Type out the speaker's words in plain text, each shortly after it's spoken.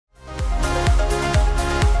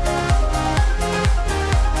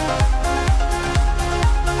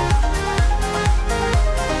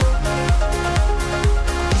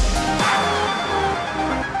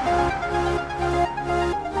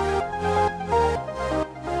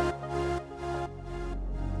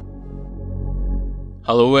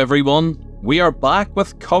Hello everyone, we are back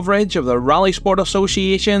with coverage of the Rallysport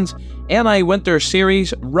Association's NI Winter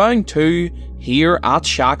Series Round 2 here at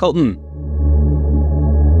Shackleton.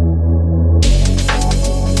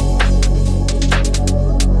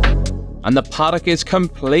 And the paddock is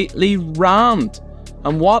completely rammed,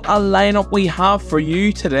 and what a lineup we have for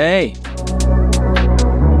you today.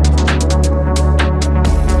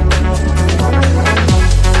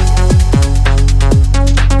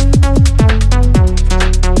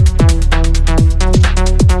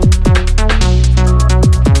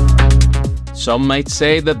 Some might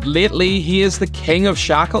say that lately he is the king of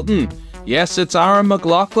Shackleton. Yes, it's Aaron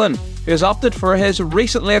McLaughlin, who has opted for his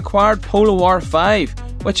recently acquired Polo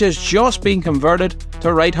R5, which has just been converted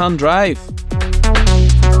to right-hand drive.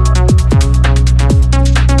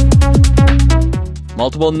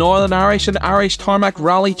 Multiple Northern Irish and Irish Tarmac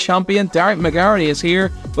Rally Champion Derek McGarrity is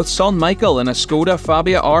here with son Michael in a Skoda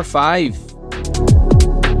Fabia R5.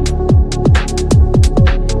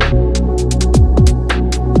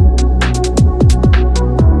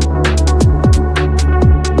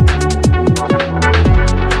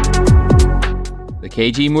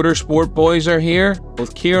 KG Motorsport boys are here,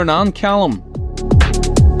 both Kieran and Callum.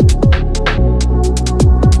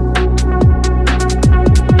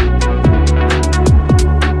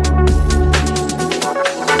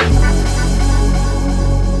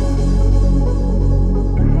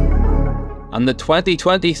 And the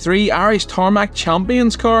 2023 Irish Tarmac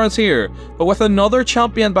Champion's car is here, but with another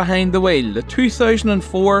champion behind the wheel. The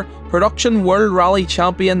 2004 Production World Rally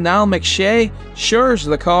Champion Niall McShea shares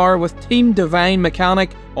the car with Team Devines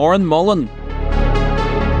mechanic Oran Mullen.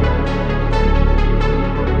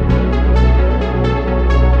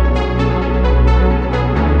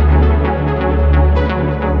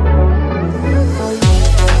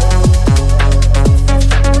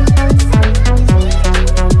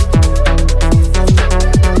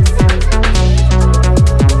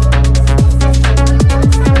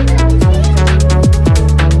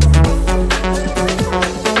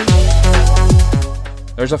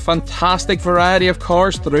 There's a fantastic variety of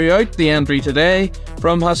cars throughout the entry today,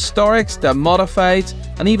 from historics to modifieds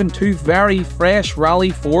and even two very fresh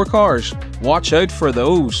Rally 4 cars. Watch out for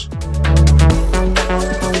those.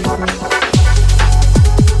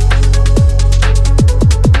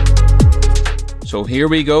 So here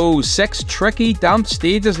we go, 6 tricky damp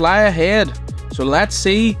stages lie ahead, so let's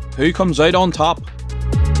see who comes out on top.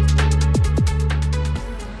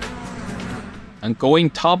 And going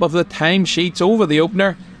top of the timesheets over the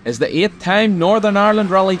opener is the 8-time Northern Ireland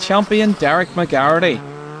Rally Champion Derek McGarrity.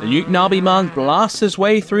 The Newtonabbey man blasts his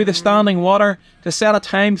way through the standing water to set a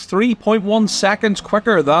time 3.1 seconds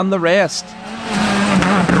quicker than the rest.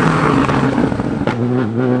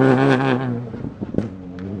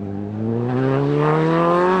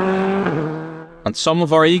 And some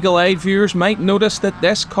of our eagle-eyed viewers might notice that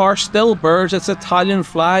this car still bears its Italian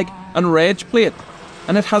flag and reg plate,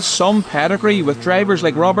 and it has some pedigree, with drivers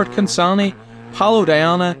like Robert Consani, Paolo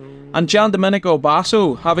Diana and Gian Domenico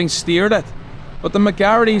Basso having steered it. But the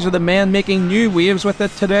McGarritys are the men making new waves with it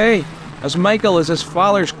today, as Michael is his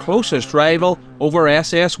father's closest rival over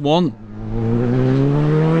SS1.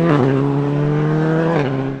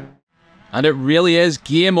 And it really is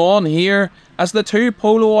game on here, as the two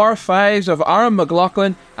Polo R5s of Aaron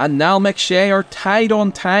McLaughlin and Niall McShea are tied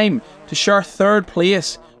on time to share third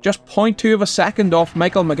place, just 0.2 of a second off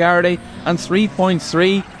Michael McGarrity and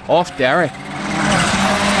 3.3 off Derek.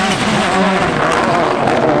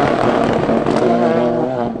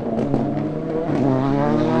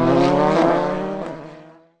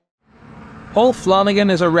 Paul Flanagan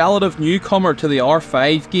is a relative newcomer to the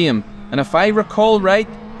R5 game, and if I recall right,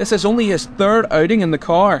 this is only his third outing in the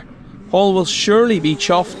car. Paul will surely be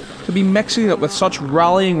chuffed to be mixing it with such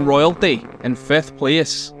rallying royalty in 5th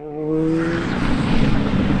place.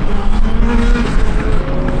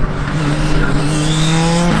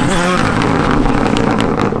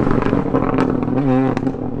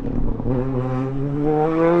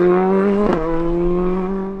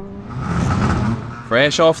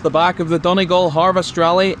 Fresh off the back of the Donegal Harvest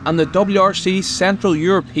Rally and the WRC Central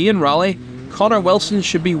European Rally, Connor Wilson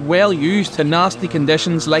should be well used to nasty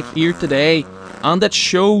conditions like here today, and it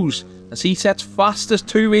shows as he sets fastest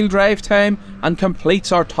two-wheel drive time and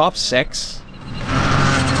completes our top 6.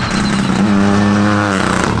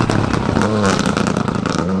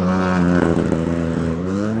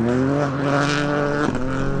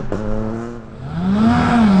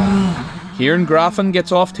 Kieran Graffin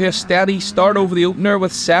gets off to a steady start over the opener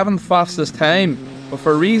with 7th fastest time, but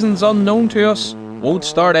for reasons unknown to us, won't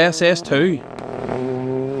start SS2.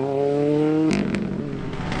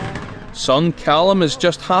 Son Callum is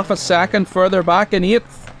just half a second further back in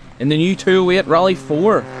 8th in the new 208 Rally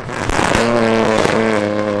 4.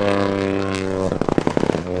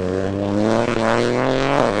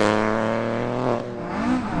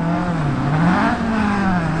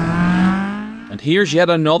 And here's yet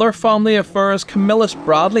another family affair as Camillus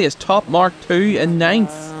Bradley is top Mark 2 in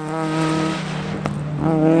 9th.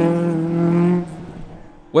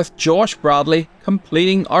 With Josh Bradley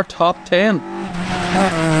completing our top 10.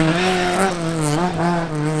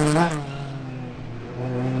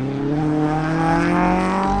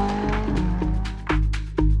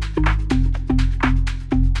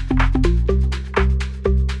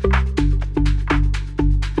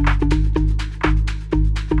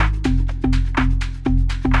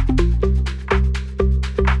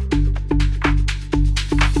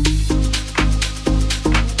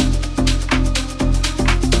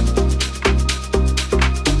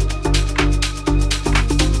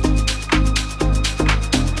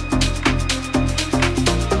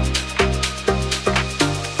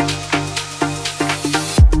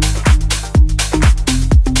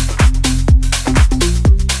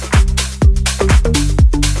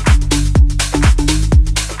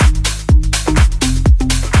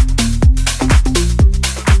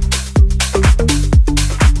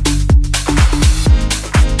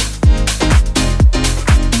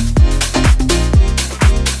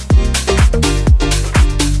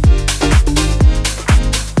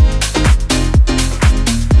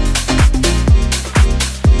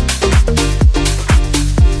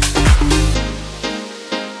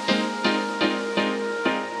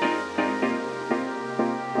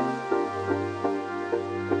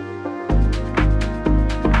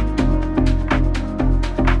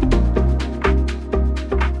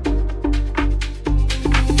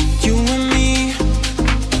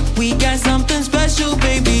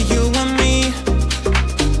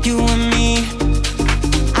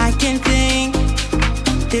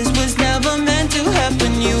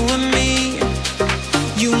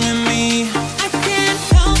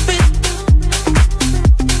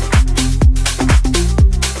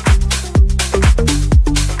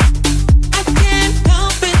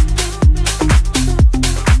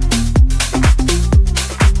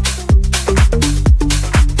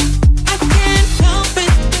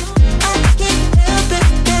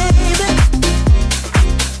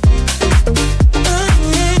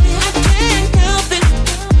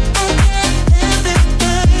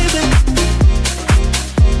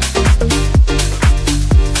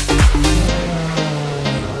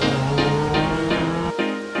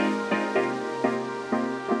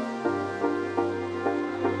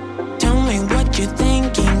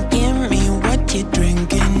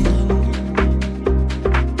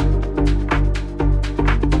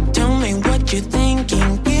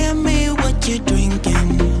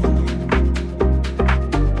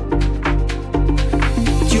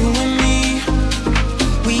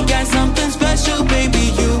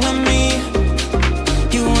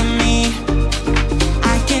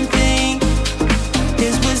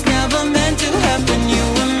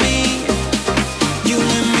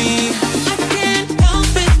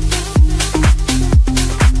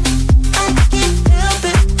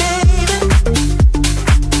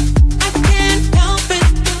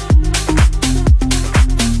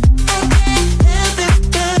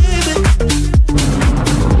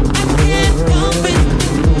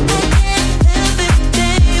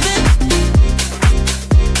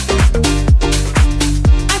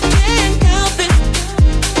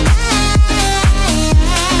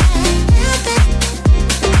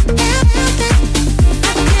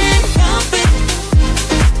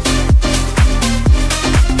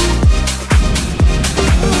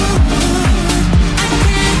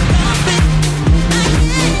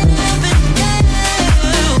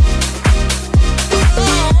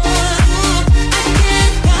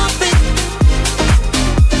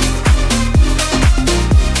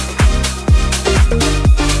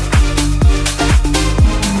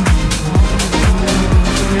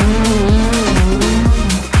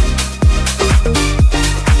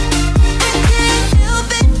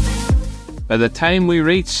 By the time we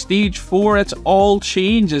reach stage 4, it's all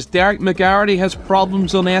changed as Derek McGarrity has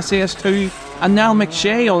problems on SS2 and Niall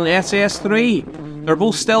McShea on SS3. They're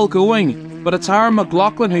both still going, but it's Aaron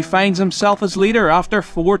McLaughlin who finds himself as leader after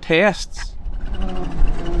 4 tests.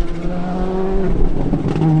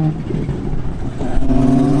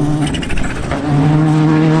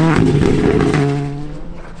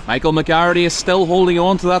 Michael McGarrity is still holding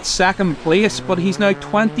on to that second place, but he's now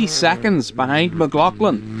 20 seconds behind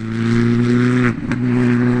McLaughlin.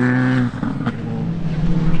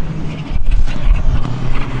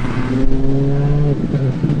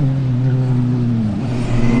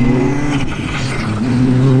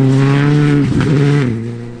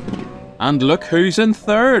 And look who's in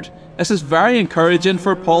third. This is very encouraging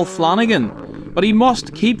for Paul Flanagan, but he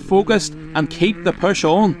must keep focused and keep the push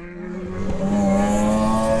on.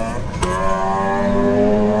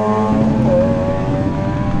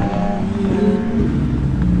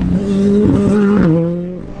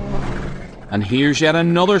 And here's yet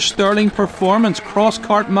another sterling performance.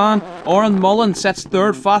 Cross-cart man Oran Mullen sets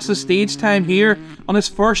third fastest stage time here on his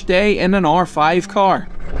first day in an R5 car.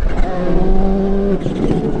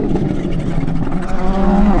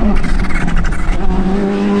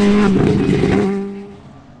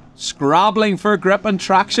 Scrabbling for grip and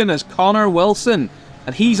traction is Connor Wilson,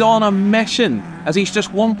 and he's on a mission as he's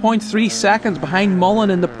just 1.3 seconds behind Mullen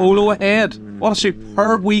in the Polo ahead. What a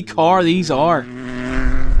superb wee car these are.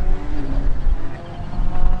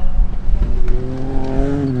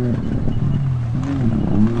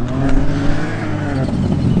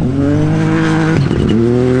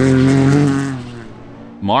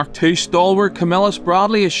 Mark II stalwart Camillus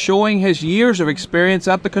Bradley is showing his years of experience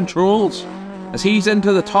at the controls, as he's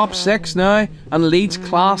into the top 6 now and leads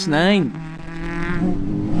Class 9.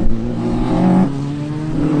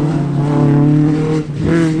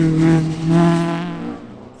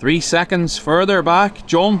 Three seconds further back,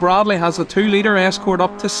 John Bradley has the 2-litre Escort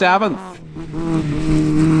up to 7th.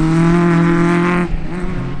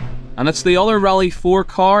 And it's the other Rally 4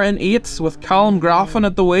 car in 8th, with Callum Graffin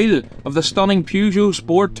at the wheel of the stunning Peugeot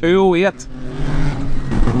Sport 208.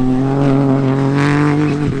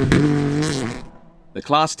 The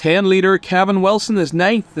Class 10 leader Kevin Wilson is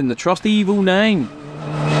 9th in the trusty Evo 9.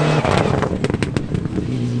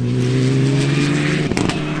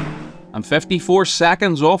 And 54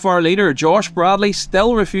 seconds off our leader, Josh Bradley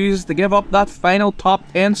still refuses to give up that final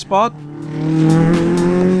top 10 spot.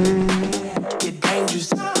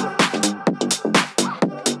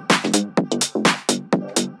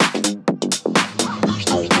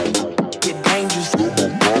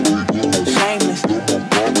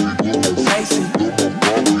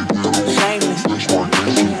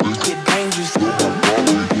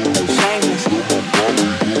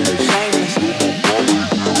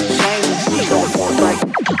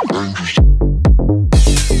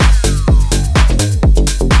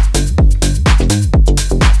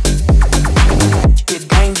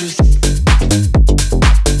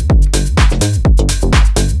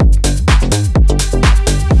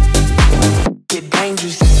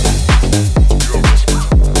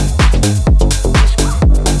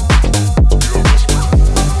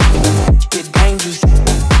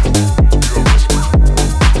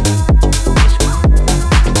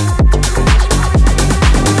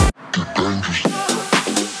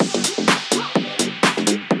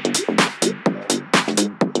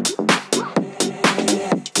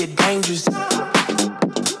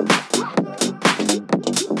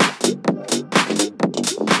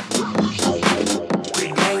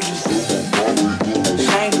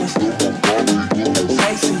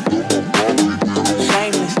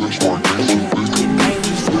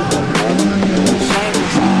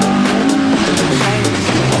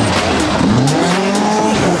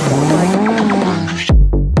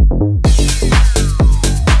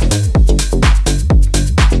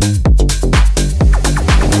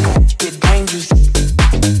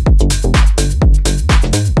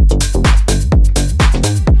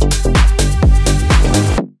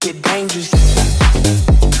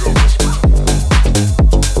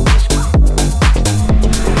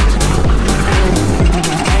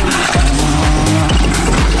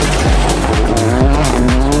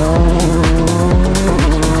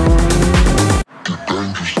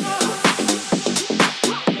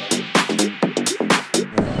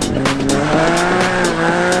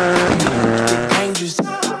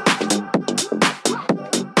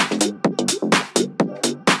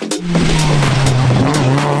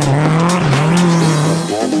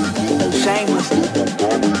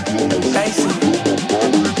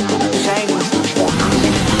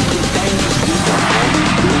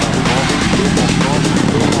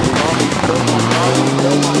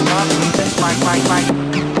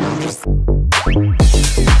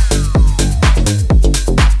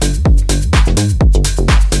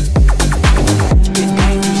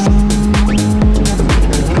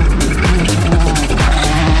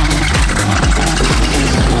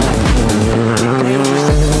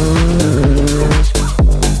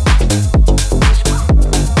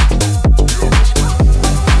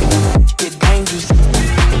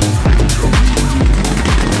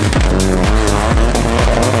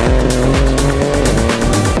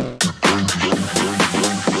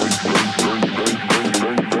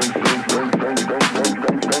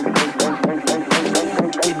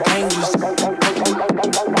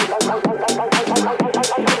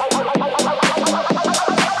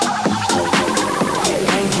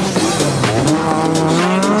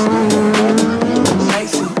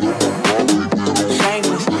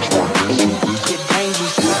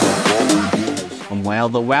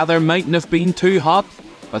 Well, the weather mightn't have been too hot,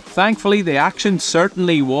 but thankfully the action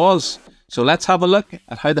certainly was. So let's have a look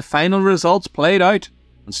at how the final results played out.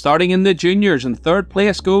 And starting in the juniors, in third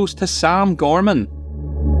place goes to Sam Gorman.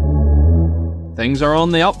 Things are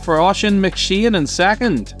on the up for Oisin McShea in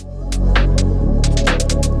second.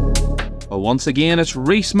 But once again it's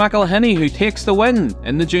Rhys McElhinney who takes the win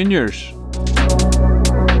in the juniors.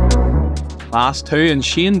 Class 2 and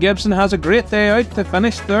Shane Gibson has a great day out to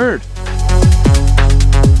finish third.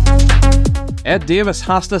 Ed Davis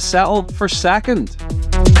has to settle for second.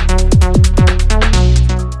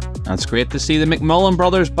 And it's great to see the McMullen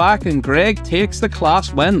brothers back, and Greg takes the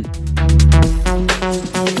class win.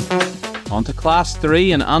 On to class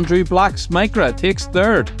 3 and Andrew Black's Micra takes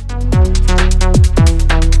third.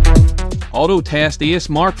 Auto test ace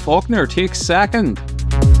Mark Faulkner takes second.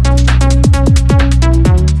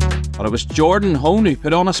 But it was Jordan Hone who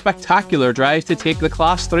put on a spectacular drive to take the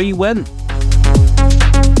class 3 win.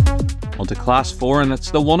 On to class 4 and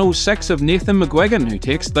it's the 106 of Nathan McGuigan who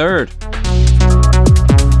takes third.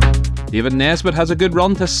 David Nesbitt has a good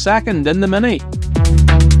run to second in the Mini.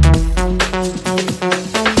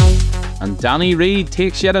 And Danny Reid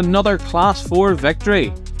takes yet another class 4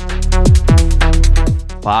 victory.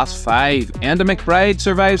 Class 5, Enda McBride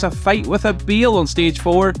survives a fight with a Beale on stage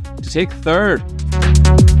 4 to take third.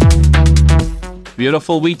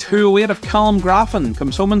 Beautiful wee 208 of Callum Graffin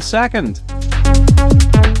comes home in second.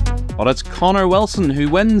 But it's Connor Wilson who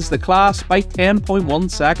wins the class by 10.1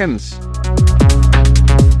 seconds.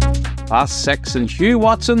 Class 6 and Hugh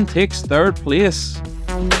Watson takes third place.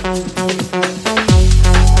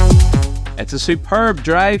 It's a superb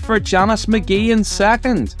drive for Janice McGee in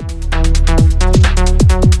second.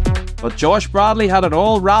 But Josh Bradley had it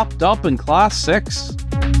all wrapped up in class 6.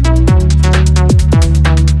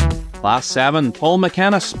 Class 7, Paul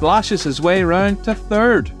McKenna splashes his way round to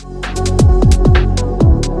third.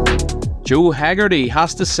 Joe Haggerty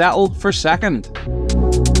has to settle for second.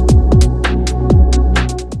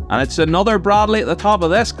 And it's another Bradley at the top of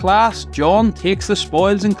this class. John takes the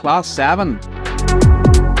spoils in class 7.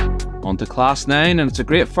 On to class 9 and it's a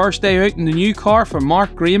great first day out in the new car for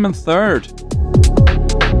Mark Graham in third.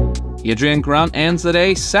 Adrian Grant ends the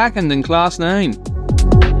day second in class 9.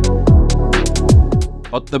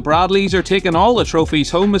 But the Bradleys are taking all the trophies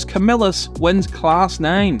home as Camillus wins class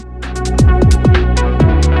 9.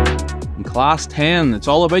 In class 10 it's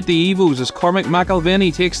all about the Evos as Cormac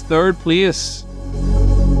McElvaney takes third place.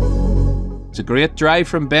 It's a great drive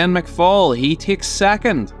from Ben McFall, he takes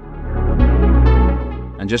second.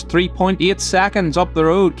 And just 3.8 seconds up the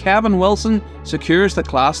road, Kevin Wilson secures the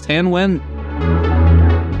class 10 win.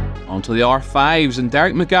 On to the R5s and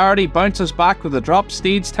Derek McGarrity bounces back with a drop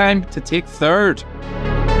stage time to take third.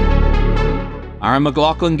 Aaron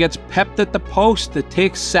McLaughlin gets pipped at the post to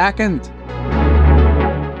take second.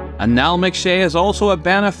 And Niall McShea is also a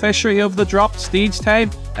beneficiary of the dropped stage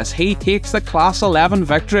time as he takes the class 11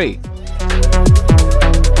 victory.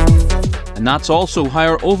 And that's also how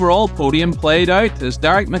our overall podium played out as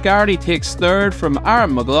Derek McGarrity takes third from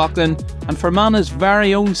Aaron McLaughlin and Fermanagh's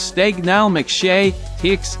very own Stig Niall McShea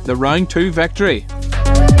takes the round 2 victory.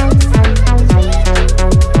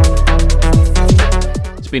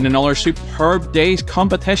 It's been another superb day's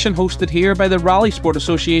competition hosted here by the Rallysport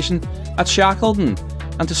Association at Shackleton,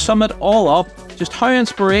 and to sum it all up, just how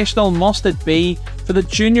inspirational must it be for the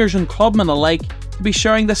juniors and clubmen alike to be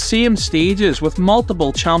sharing the same stages with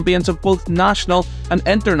multiple champions of both national and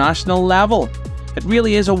international level. It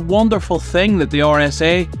really is a wonderful thing that the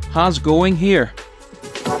RSA has going here.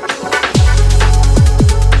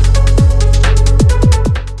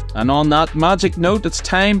 And on that magic note, it's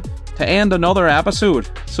time to end another episode.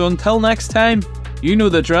 So until next time, you know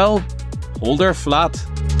the drill, hold her flat.